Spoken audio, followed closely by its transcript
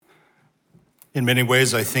In many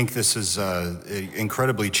ways, I think this is an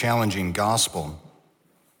incredibly challenging gospel.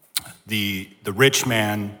 The rich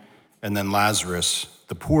man and then Lazarus,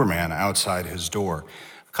 the poor man outside his door.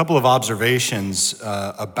 A couple of observations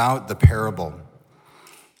about the parable.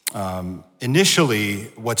 Initially,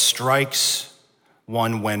 what strikes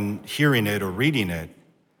one when hearing it or reading it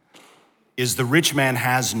is the rich man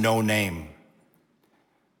has no name.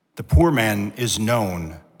 The poor man is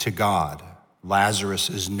known to God. Lazarus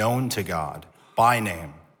is known to God by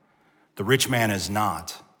name. The rich man is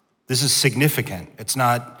not. This is significant. It's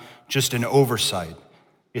not just an oversight.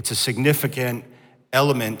 It's a significant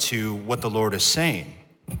element to what the Lord is saying.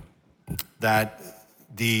 That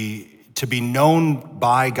to be known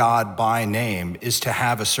by God by name is to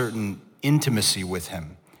have a certain intimacy with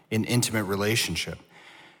him, an intimate relationship.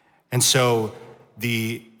 And so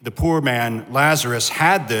the poor man, Lazarus,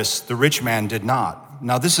 had this, the rich man did not.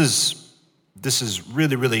 Now this is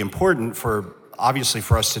really, really important obviously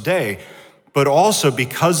for us today, but also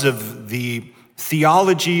because of the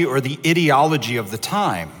theology or the ideology of the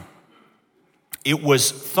time. It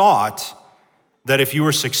was thought that if you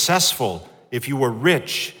were successful, if you were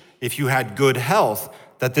rich, if you had good health,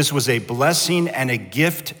 that this was a blessing and a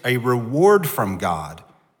gift, a reward from God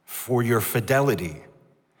for your fidelity.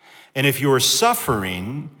 And if you were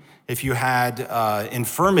suffering, if you had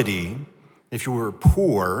infirmity, if you were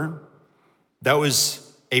poor, that was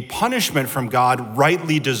a punishment from God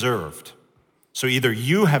rightly deserved. So either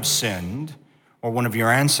you have sinned or one of your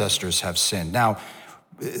ancestors have sinned. Now,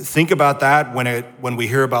 think about that when we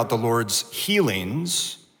hear about the Lord's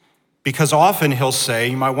healings, because often he'll say,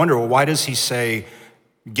 you might wonder, well, why does he say,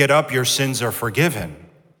 get up, your sins are forgiven?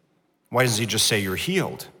 Why doesn't he just say you're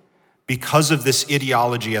healed? Because of this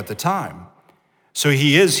ideology at the time. So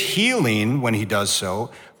he is healing when he does so,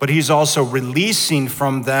 but he's also releasing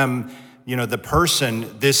from them, the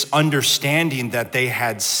person, this understanding that they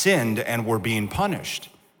had sinned and were being punished.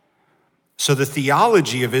 So the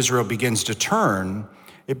theology of Israel begins to turn.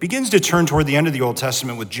 It begins to turn toward the end of the Old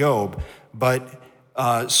Testament with Job, but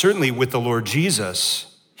certainly with the Lord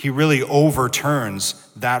Jesus, he really overturns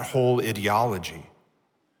that whole ideology.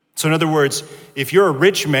 So in other words, if you're a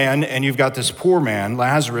rich man and you've got this poor man,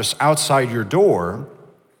 Lazarus, outside your door,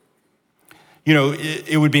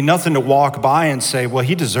 it would be nothing to walk by and say, well,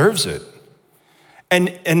 he deserves it.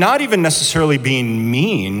 And not even necessarily being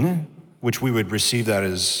mean, which we would receive that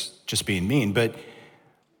as just being mean,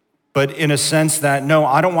 but in a sense that, no,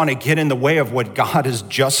 I don't want to get in the way of what God is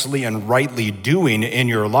justly and rightly doing in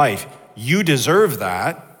your life. You deserve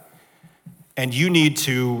that, and you need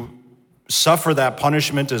to suffer that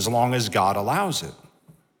punishment as long as God allows it.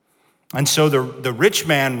 And so the rich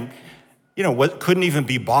man, couldn't even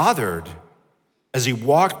be bothered as he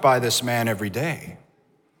walked by this man every day.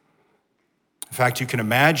 In fact, you can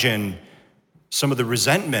imagine some of the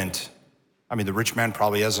resentment. I mean, the rich man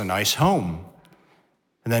probably has a nice home.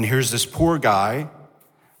 And then here's this poor guy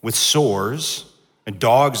with sores and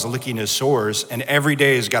dogs licking his sores, and every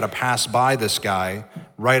day he's got to pass by this guy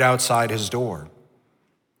right outside his door.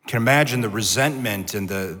 You can imagine the resentment and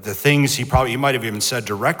the things he might have even said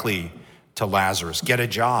directly to Lazarus. Get a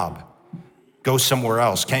job. Go somewhere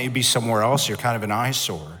else. Can't you be somewhere else? You're kind of an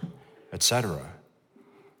eyesore, etc.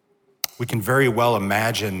 We can very well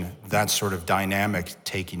imagine that sort of dynamic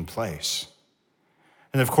taking place.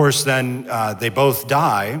 And of course, then they both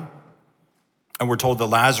die, and we're told that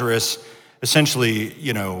Lazarus essentially,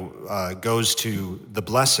 goes to the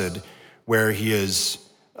blessed, where he is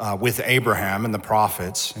with Abraham and the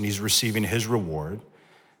prophets, and he's receiving his reward.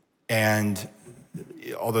 And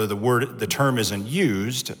although the term isn't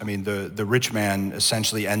used, I mean, the rich man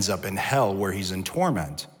essentially ends up in hell, where he's in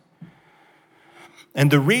torment. And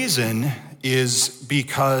the reason is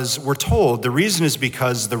because, we're told, the reason is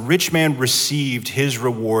because the rich man received his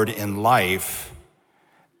reward in life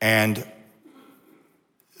and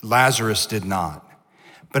Lazarus did not.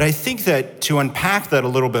 But I think that to unpack that a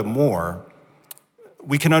little bit more,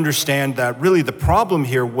 we can understand that really the problem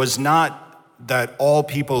here was not that all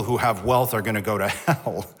people who have wealth are going to go to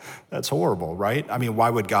hell. That's horrible, right? I mean, why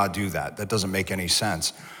would God do that? That doesn't make any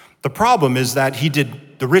sense. The problem is that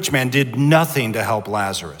the rich man did nothing to help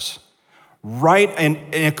Lazarus, right? And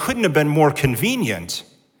it couldn't have been more convenient,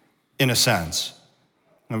 in a sense.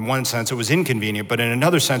 In one sense, it was inconvenient, but in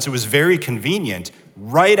another sense, it was very convenient,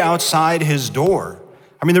 right outside his door.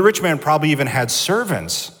 I mean, the rich man probably even had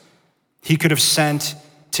servants he could have sent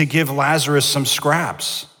to give Lazarus some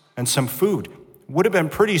scraps and some food. Would have been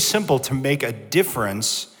pretty simple to make a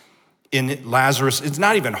difference in Lazarus. It's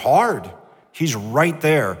not even hard. He's right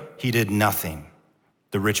there. He did nothing.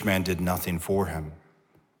 The rich man did nothing for him.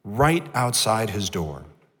 Right outside his door.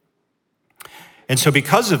 And so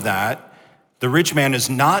because of that, the rich man is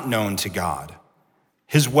not known to God.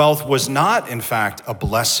 His wealth was not, in fact, a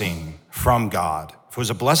blessing from God. If it was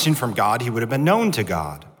a blessing from God, he would have been known to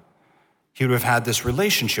God. He would have had this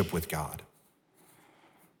relationship with God.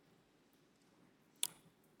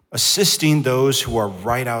 Assisting those who are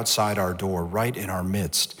right outside our door, right in our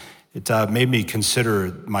midst. It made me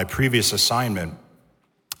consider my previous assignment.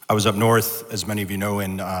 I was up north, as many of you know,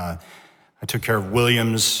 and I took care of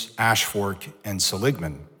Williams, Ashfork, and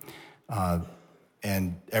Seligman.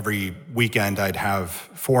 And every weekend I'd have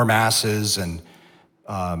 4 masses and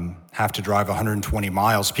have to drive 120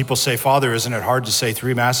 miles. People say, Father, isn't it hard to say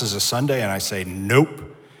 3 masses a Sunday? And I say, nope.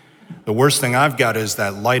 The worst thing I've got is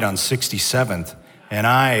that light on 67th. And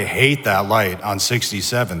I hate that light on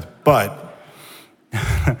 67th. But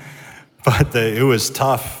it was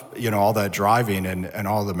tough, all that driving and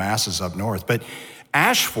all the masses up north. But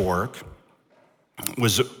Ashfork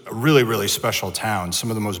was a really, really special town.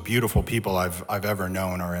 Some of the most beautiful people I've ever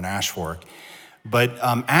known are in Ashfork. But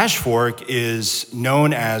Ashfork is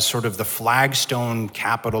known as sort of the flagstone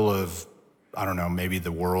capital of, I don't know, maybe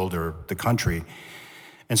the world or the country.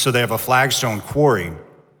 And so they have a flagstone quarry.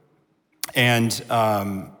 And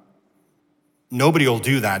nobody will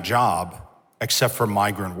do that job except for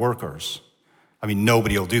migrant workers. I mean,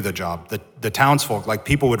 nobody will do the job. The townsfolk, like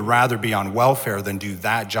people would rather be on welfare than do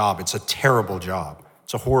that job. It's a terrible job.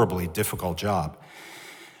 It's a horribly difficult job.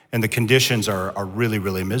 And the conditions are really,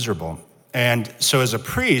 really miserable. And so as a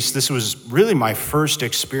priest, this was really my first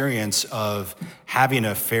experience of having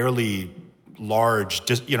a fairly large,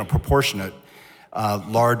 proportionate,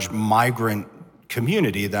 large migrant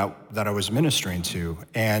community that I was ministering to.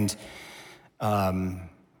 And I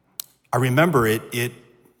remember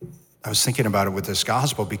I was thinking about it with this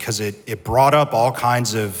gospel because it brought up all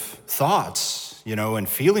kinds of thoughts, and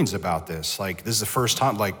feelings about this. Like, this is the first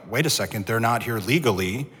time, like, wait a second, they're not here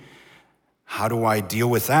legally. How do I deal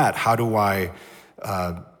with that? How do I,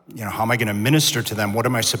 how am I going to minister to them? What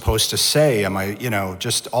am I supposed to say? Am I,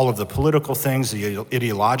 just all of the political things, the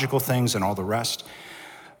ideological things, and all the rest.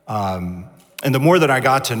 And the more that I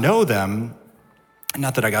got to know them,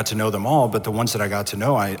 not that I got to know them all, but the ones that I got to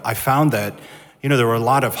know, I found that, there were a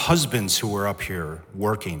lot of husbands who were up here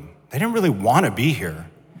working. They didn't really want to be here.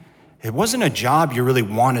 It wasn't a job you really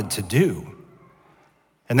wanted to do.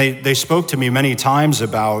 And they spoke to me many times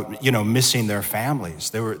about, missing their families.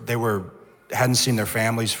 They hadn't seen their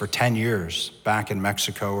families for 10 years back in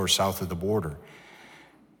Mexico or south of the border.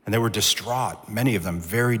 And they were distraught, many of them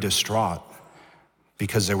very distraught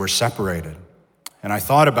because they were separated. And I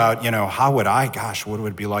thought about, what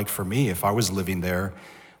would it be like for me if I was living there?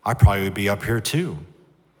 I probably would be up here too.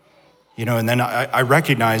 And then I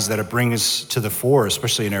recognize that it brings to the fore,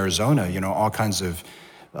 especially in Arizona, all kinds of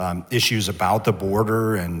issues about the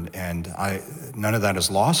border, and none of that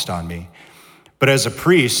is lost on me. But as a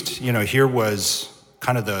priest, here was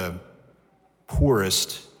kind of the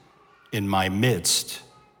poorest in my midst.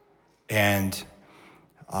 And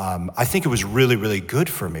I think it was really, really good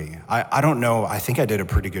for me. I don't know, I think I did a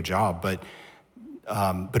pretty good job, but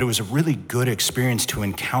it was a really good experience to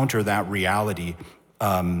encounter that reality,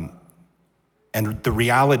 and the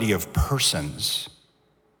reality of persons,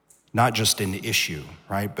 not just an issue,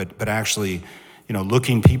 right? But actually,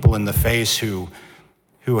 looking people in the face who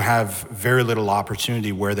have very little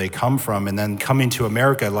opportunity where they come from, and then coming to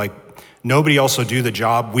America, like nobody else will do the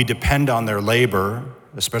job. We depend on their labor,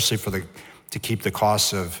 especially to keep the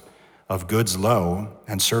costs of goods low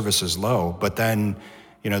and services low. But then,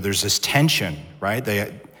 there's this tension, right?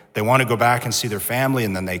 They want to go back and see their family,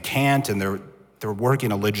 and then they can't, and they're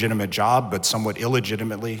working a legitimate job, but somewhat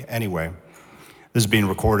illegitimately. Anyway, this is being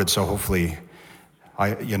recorded, so hopefully,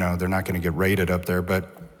 they're not going to get raided up there, but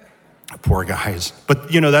poor guys.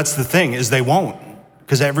 But, that's the thing, is they won't,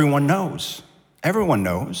 because everyone knows. Everyone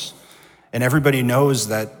knows, and everybody knows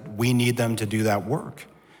that we need them to do that work.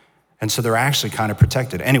 And so they're actually kind of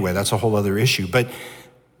protected. Anyway, that's a whole other issue. But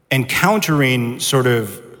encountering sort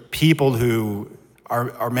of people who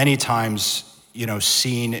are many times,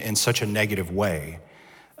 seen in such a negative way,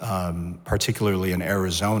 particularly in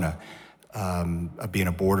Arizona, being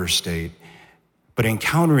a border state, but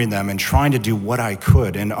encountering them and trying to do what I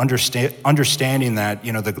could and understanding that,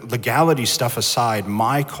 the legality stuff aside,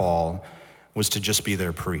 my call was to just be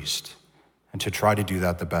their priest and to try to do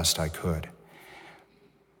that the best I could.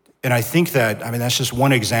 And I think that's just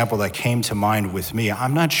one example that came to mind with me.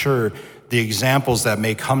 I'm not sure the examples that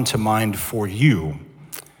may come to mind for you,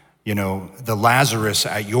 the Lazarus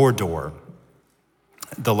at your door,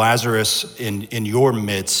 the Lazarus in your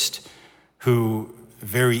midst who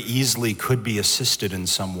very easily could be assisted in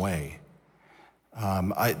some way.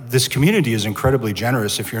 This community is incredibly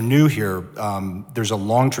generous. If you're new here, there's a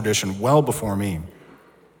long tradition, well before me,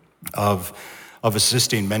 of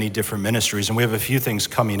assisting many different ministries, and we have a few things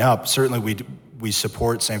coming up. Certainly, we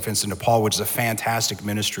support St. Vincent de Paul, which is a fantastic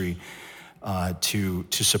ministry to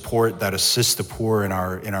support that assists the poor in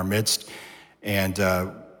our midst. And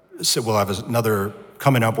so we'll have another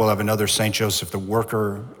coming up. We'll have another St. Joseph the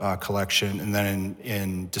Worker collection, and then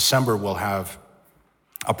in December we'll have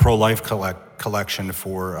a pro-life collection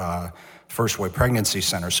for First Way Pregnancy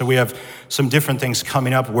Center. So we have some different things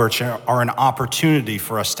coming up which are an opportunity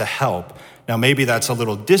for us to help. Now, maybe that's a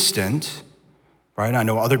little distant, right? I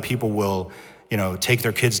know other people will, take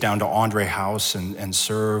their kids down to Andre House and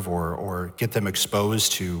serve or get them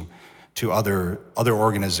exposed to other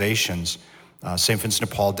organizations, St. Vincent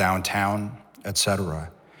de Paul downtown,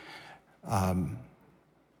 etc.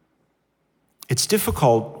 It's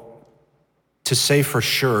difficult to say for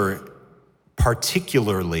sure,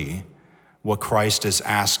 particularly what Christ is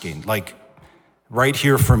asking. Like right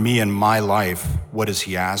here for me in my life, what is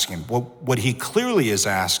he asking? What he clearly is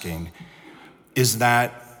asking is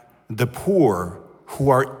that the poor who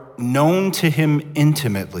are known to him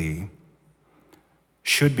intimately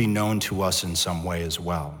should be known to us in some way as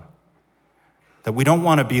well. That we don't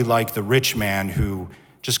want to be like the rich man who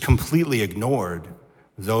just completely ignored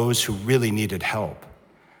those who really needed help.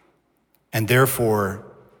 And therefore,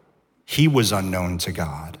 he was unknown to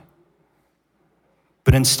God.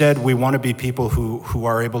 But instead, we want to be people who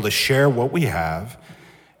are able to share what we have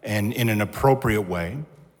and in an appropriate way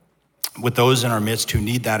with those in our midst who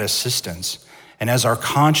need that assistance. And as our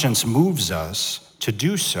conscience moves us to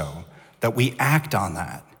do so, that we act on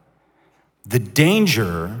that. The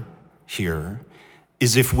danger here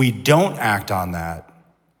is if we don't act on that,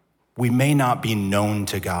 we may not be known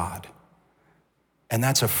to God. And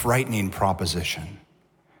that's a frightening proposition.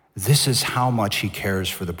 This is how much he cares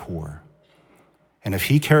for the poor. And if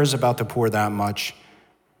he cares about the poor that much,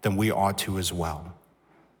 then we ought to as well.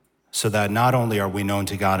 So that not only are we known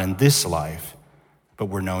to God in this life, but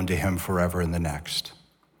we're known to him forever in the next.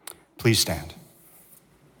 Please stand.